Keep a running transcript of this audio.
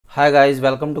Hi guys,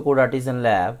 welcome to Code Artisan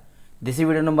Lab. This is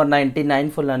video number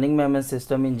 99 for learning memory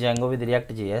system in Django with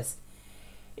ReactJs.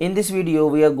 In this video,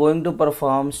 we are going to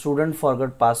perform student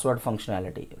forgot password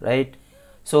functionality, right?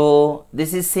 So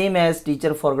this is same as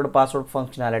teacher forgot password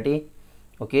functionality.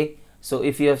 Okay, so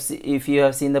if you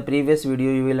have seen the previous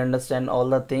video, you will understand all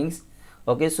the things.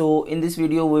 Okay, so in this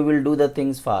video, we will do the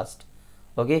things fast.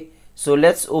 Okay, so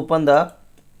let's open the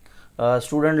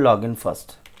student login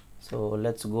first. So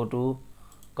let's go to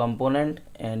component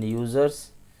and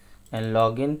users and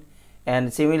login,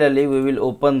 and similarly we will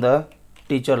open the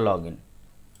teacher login,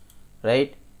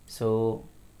 right? So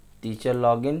teacher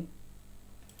login.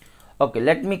 Okay,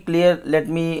 let me clear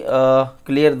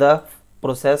the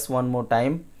process one more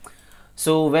time.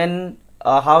 So when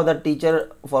how the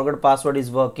teacher forgot password is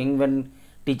working, when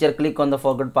teacher click on the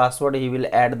forgot password, he will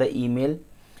add the email,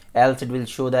 else it will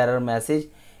show the error message,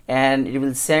 and it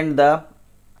will send the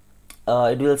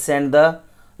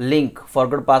link,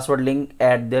 forgot password link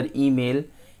at their email,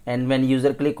 and when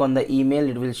user click on the email,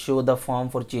 it will show the form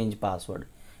for change password,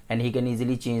 and he can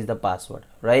easily change the password,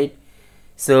 right?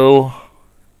 So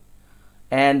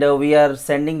and we are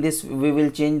sending this, we will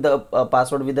change the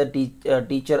password with the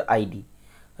teacher ID,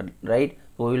 right?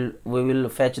 We will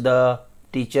fetch the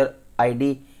teacher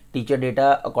ID, teacher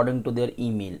data according to their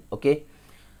email. Okay,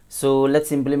 so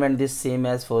let's implement this same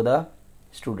as for the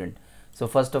student. So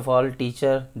first of all,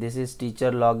 teacher, this is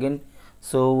teacher login,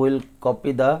 so we'll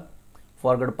copy the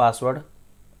forgot password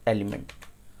element.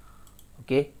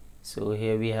 Okay, so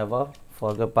here we have a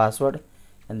forgot password,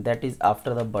 and that is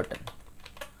after the button.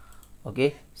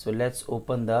 Okay, so let's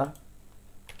open the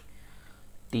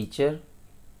teacher.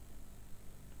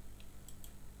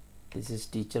 This is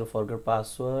teacher forgot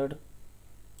password.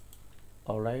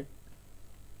 All right.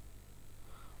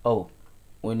 Oh,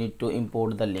 we need to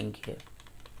import the link here,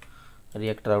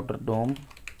 React router DOM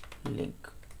link.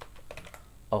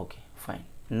 Okay, fine.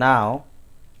 Now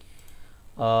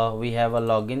we have a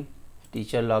login,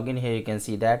 teacher login. Here you can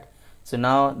see that. So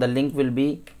now the link will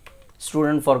be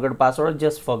student forgot password,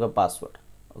 just forgot password.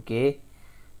 Okay,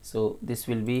 so this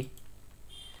will be,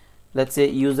 let's say,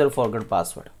 user forgot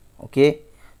password. Okay,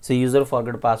 so user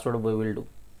forgot password we will do.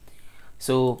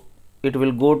 So it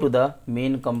will go to the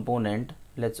main component.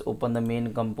 Let's open the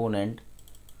main component,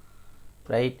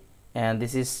 right? And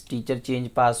this is teacher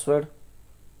change password.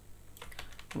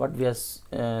 What we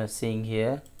are saying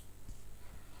here,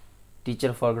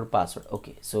 teacher forgot password.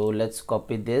 Okay, so let's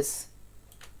copy this.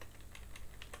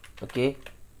 Okay,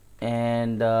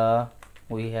 and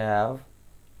we have,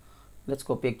 let's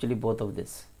copy actually both of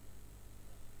this,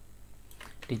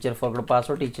 teacher forgot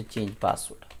password, teacher change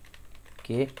password.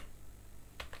 Okay,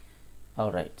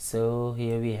 all right, so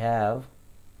here we have,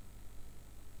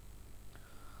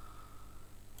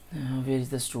 where is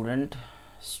the student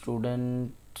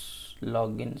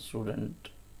login, student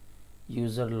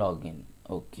user login.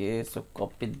 Okay, so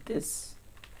copy this,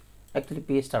 actually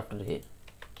paste after here.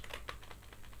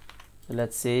 So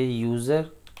let's say user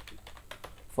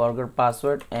forgot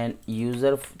password and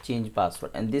user change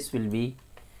password, and this will be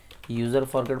user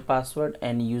forgot password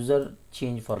and user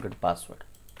change forgot password,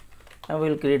 and we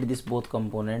will create this both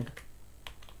component,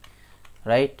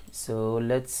 right? So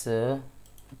let's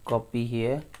copy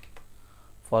here,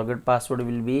 forgot password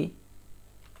will be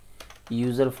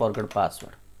user forgot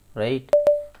password, right?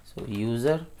 So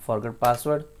user forgot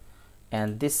password,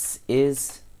 and this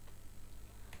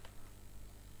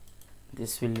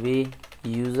will be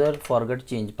user forgot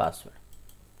change password.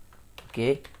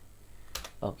 Okay,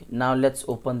 now let's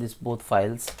open this both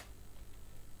files.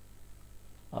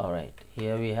 All right,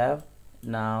 here we have,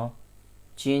 now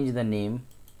change the name.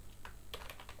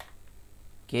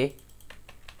 Okay,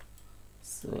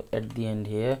 so at the end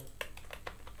here,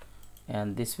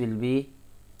 and this will be,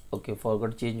 okay,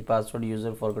 forgot change password,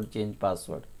 user forgot change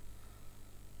password,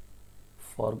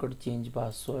 forgot change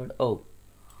password. Oh,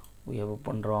 we have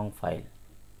opened wrong file.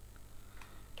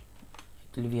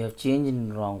 Actually we have changed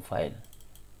in wrong file.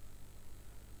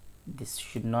 This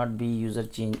should not be user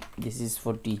change, this is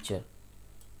for teacher,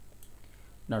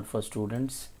 not for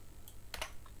students.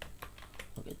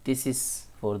 Okay, this is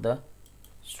for the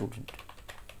student,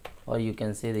 or you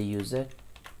can say the user.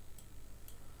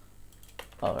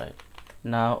 All right,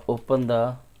 now open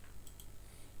the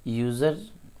user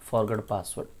forgot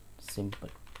password, simple.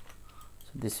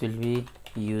 So this will be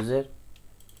user,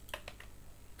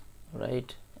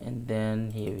 right? And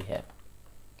then here we have.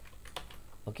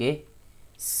 Okay,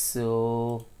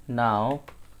 so now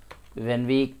when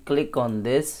we click on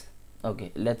this,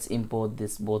 okay, let's import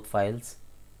this both files.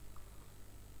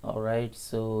 All right,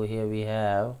 so here we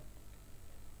have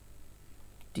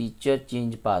teacher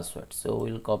change password, so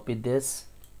we'll copy this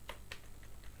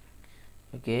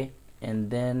okay, and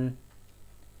then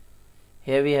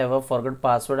here we have a forgot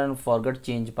password and forgot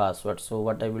change password. So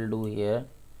what I will do here,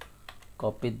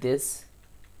 copy this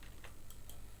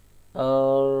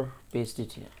or paste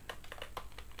it here,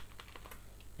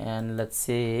 and let's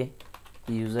say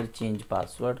user change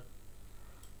password.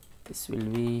 This will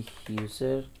be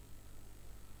user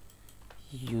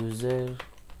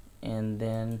and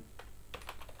then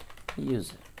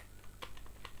user.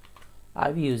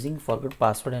 Are we using forgot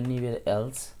password anywhere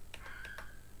else?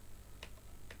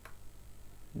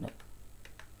 No.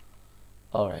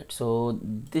 Alright, so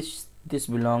this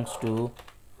belongs to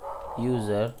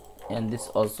user and this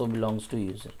also belongs to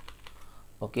user.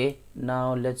 Okay,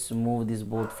 now let's move these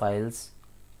both files,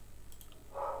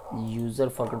 user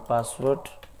forgot password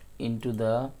into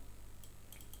the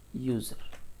user,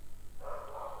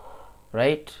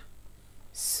 right?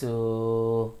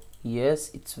 So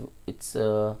yes, it's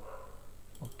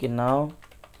okay now.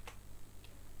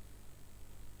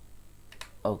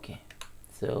 Okay,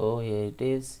 so here it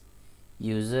is,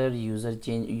 user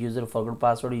change, user forgot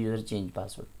password, user change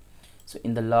password. So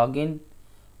in the login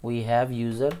we have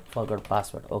user forgot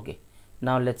password. Okay,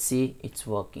 now let's see it's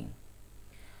working.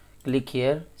 Click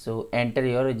here, so enter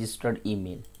your registered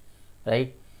email,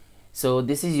 right? So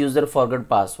this is user forgot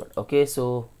password. Okay,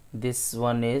 so this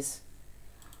one is,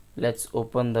 let's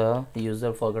open the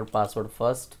user forgot password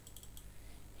first.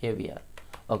 Here we are.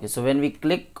 Okay, so when we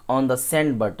click on the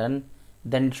send button,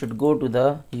 then it should go to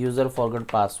the user forgot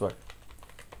password.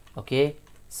 Okay,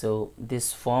 so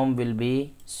this form will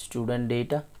be student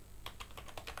data,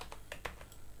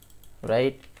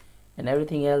 right? And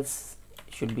everything else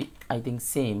should be, I think,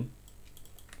 same.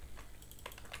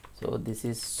 So this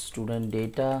is student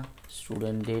data,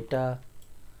 student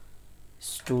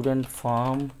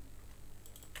form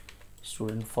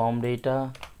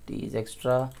data, T is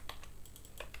extra,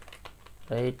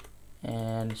 right?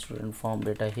 And student form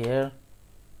data here.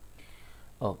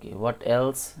 Okay, what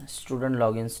else? Student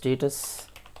login status.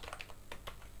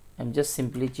 I'm just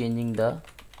simply changing the,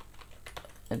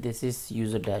 this is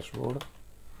user dashboard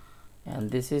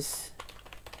and this is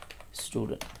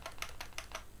student.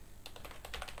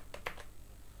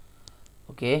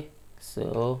 Okay,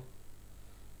 so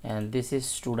and this is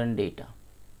student data,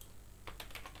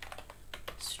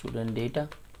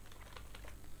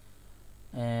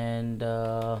 and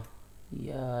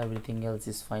yeah, everything else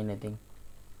is fine, I think.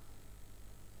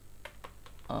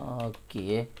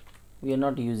 Okay, we are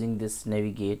not using this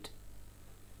navigate.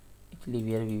 Actually,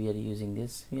 we are using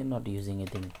this. We are not using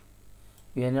anything.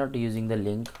 We are not using the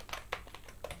link.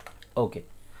 Okay,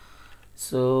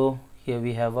 so here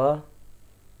we have a,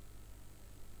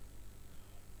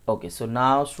 okay, so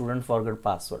now student forgot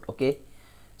password. Okay,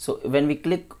 so when we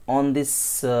click on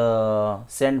this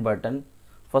send button,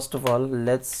 first of all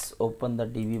let's open the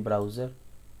DB browser.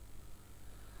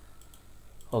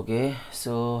 Okay,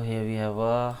 so here we have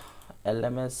a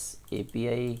LMS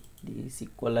API,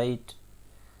 mysqliclient,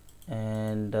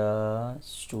 and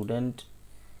student,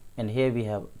 and here we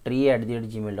have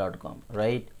tree@gmail.com,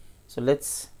 right? So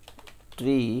let's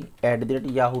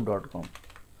tree@yahoo.com.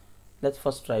 let's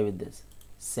first try with this.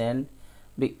 Send.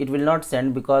 It will not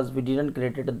send because we didn't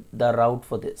created the route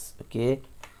for this. Okay,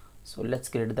 so let's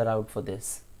create the route for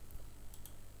this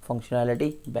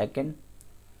functionality, backend.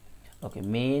 Okay,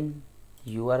 main,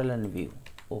 URL and view.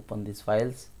 Open these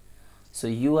files. So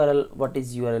URL, what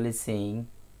is URL is saying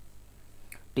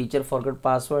teacher forgot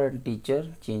password and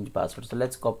teacher change password. So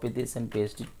let's copy this and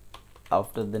paste it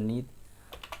after the need.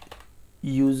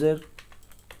 User,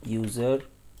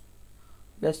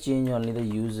 let's change only the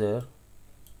user,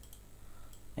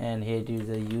 and here it is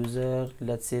the user.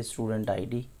 Let's say student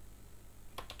ID.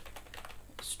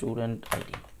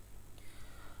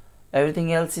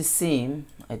 Everything else is same,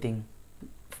 I think.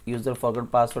 User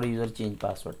forgot password, user change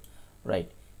password,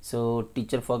 right? So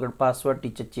teacher forgot password,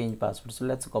 teacher change password. So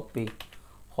let's copy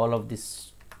all of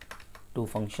these two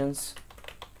functions,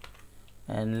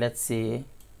 and let's say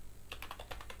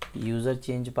user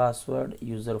change password,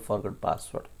 user forgot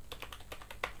password,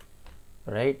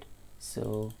 right?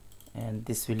 So, and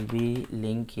this will be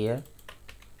link here.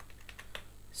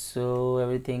 So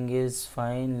everything is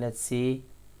fine. Let's see.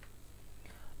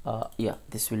 Yeah,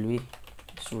 this will be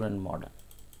student model,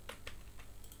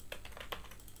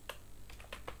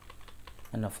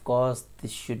 and of course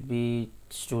this should be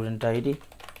student ID,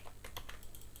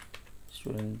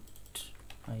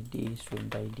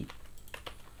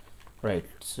 right?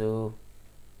 So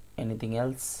anything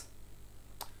else?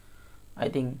 I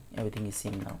think everything is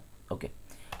same now. Okay,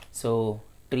 so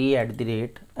tree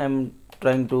 @ I'm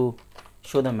trying to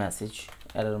show the message,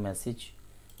 error message,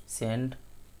 send.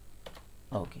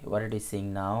 Okay, what it is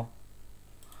saying now,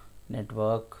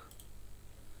 network,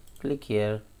 click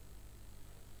here.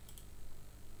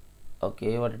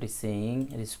 Okay, what it is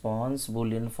saying, response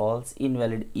boolean false,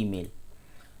 invalid email.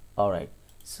 Alright,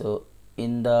 so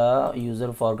in the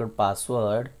user forgot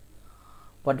password,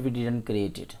 but we didn't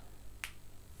create it.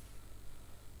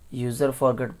 User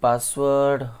forgot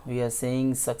password, we are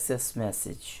saying success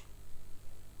message,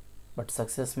 but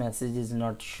success message is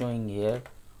not showing here,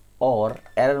 or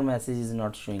error message is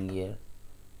not showing here.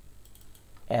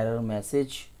 Error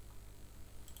message,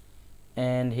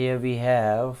 and here we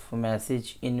have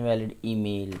message invalid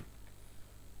email.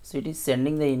 So it is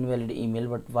sending the invalid email,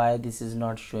 but why this is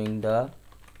not showing the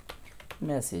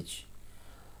message?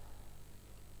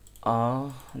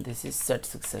 This is set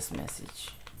success message.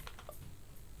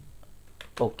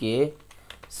 Okay,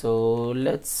 so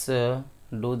let's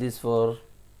do this for,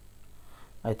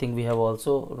 I think we have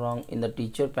also wrong in the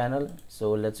teacher panel.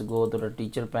 So let's go to the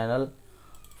teacher panel,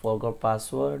 forgot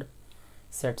password,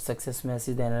 set success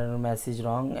message, then error message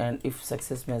wrong, and if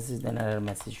success message, then error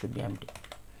message should be empty.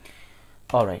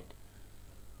 All right,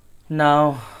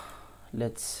 now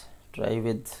let's try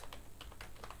with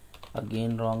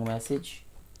again wrong message,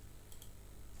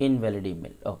 invalid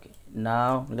email. Okay,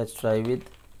 now let's try with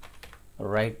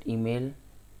right email,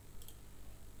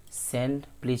 send,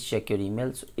 please check your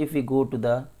email. So if we go to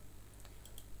the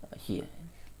here,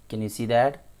 can you see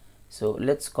that? So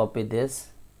let's copy this,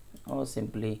 or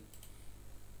simply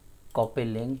copy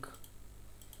link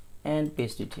and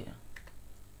paste it here.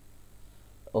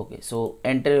 Okay, so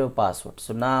enter your password.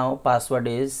 So now password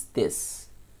is this.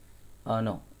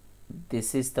 No,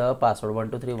 this is the password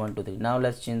 123123. Now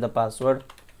let's change the password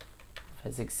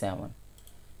 567.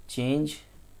 Change.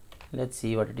 Let's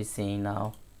see what it is saying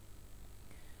now.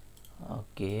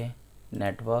 Okay,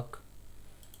 network,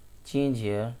 change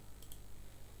here,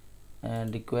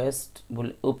 and request.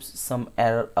 Oops, some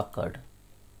error occurred.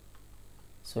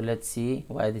 So let's see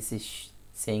why this is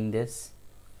saying this.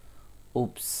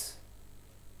 Oops.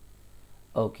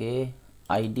 Okay,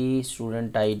 ID,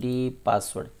 student ID,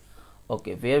 password.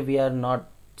 Okay, where we are not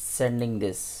sending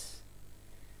this.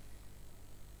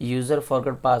 User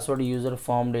forgot password, user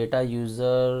form data,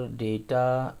 user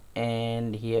data,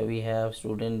 and here we have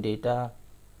student data,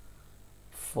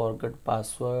 forgot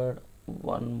password.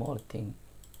 One more thing,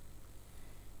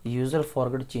 user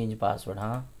forgot change password,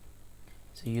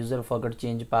 so user forgot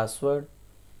change password,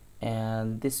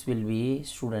 and this will be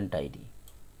student ID,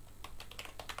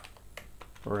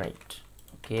 right?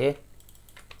 Okay,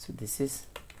 so this is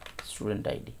student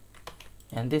ID,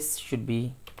 and this should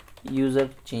be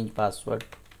user change password.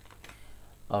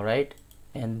 All right,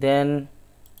 and then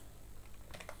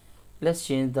let's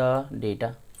change the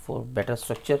data for better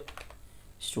structure.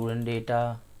 Student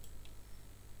data,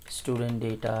 student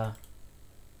data,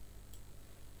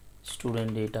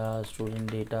 student data, student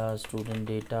data, student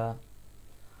data,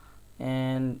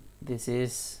 and this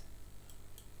is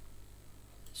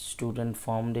student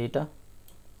form data,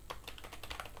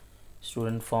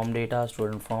 student form data,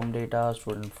 student form data,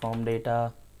 student form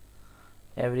data.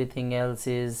 Everything else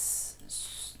is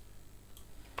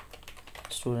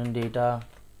student data.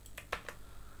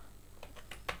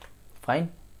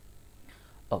 Fine.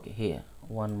 Okay, here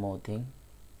one more thing,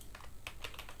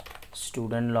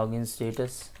 student login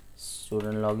status,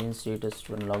 student login status,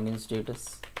 student login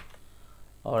status.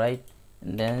 All right,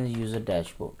 and then user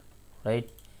dashboard, right?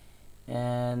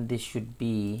 And this should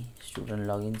be student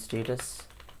login status.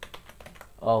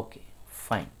 Okay,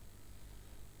 fine.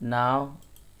 Now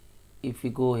if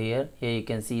we go here you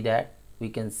can see that we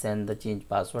can send the change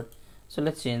password. So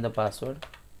let's change the password,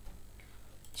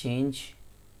 change.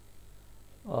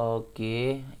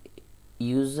 Okay,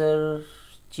 user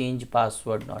change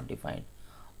password not defined.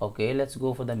 Okay, let's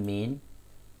go for the main,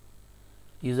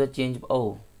 user change.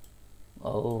 Oh,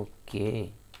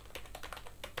 okay,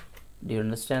 do you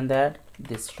understand that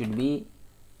this should be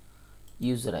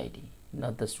user ID,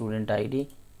 not the student ID?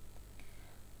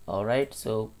 All right,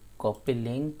 so copy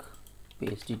link,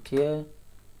 paste it here,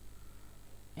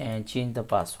 and change the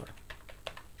password.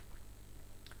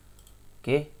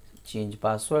 Okay, change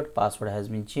password, password has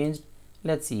been changed.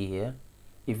 Let's see here,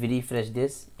 if we refresh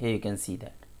this, here you can see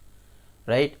that,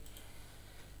 right?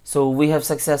 So we have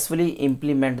successfully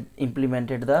implemented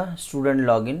the student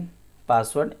login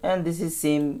password, and this is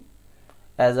same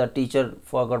as a teacher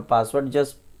forgot password,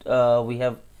 just we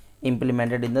have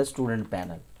implemented in the student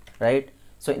panel, right?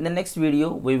 So in the next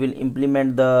video we will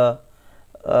implement the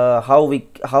how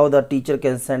the teacher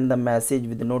can send the message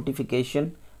with the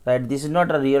notification, right? This is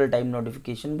not a real-time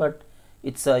notification, but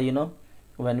it's a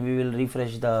when we will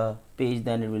refresh the page,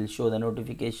 then it will show the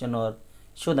notification or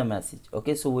show the message.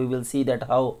 Okay, so we will see that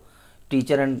how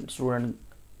teacher and student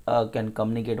can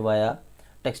communicate via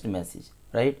text message,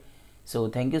 right? So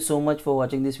thank you so much for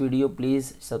watching this video.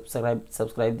 Please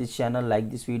subscribe this channel,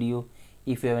 like this video.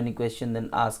 If you have any question, then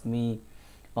ask me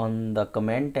on the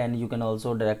comment, and you can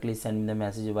also directly send me the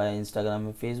message via Instagram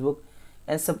and Facebook,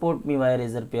 and support me via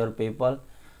Razorpay or PayPal,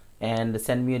 and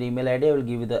send me your email ID. I will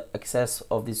give you the access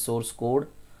of the source code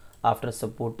after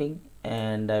supporting,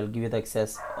 and I will give you the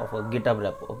access of a GitHub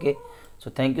repo. Okay, so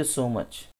thank you so much.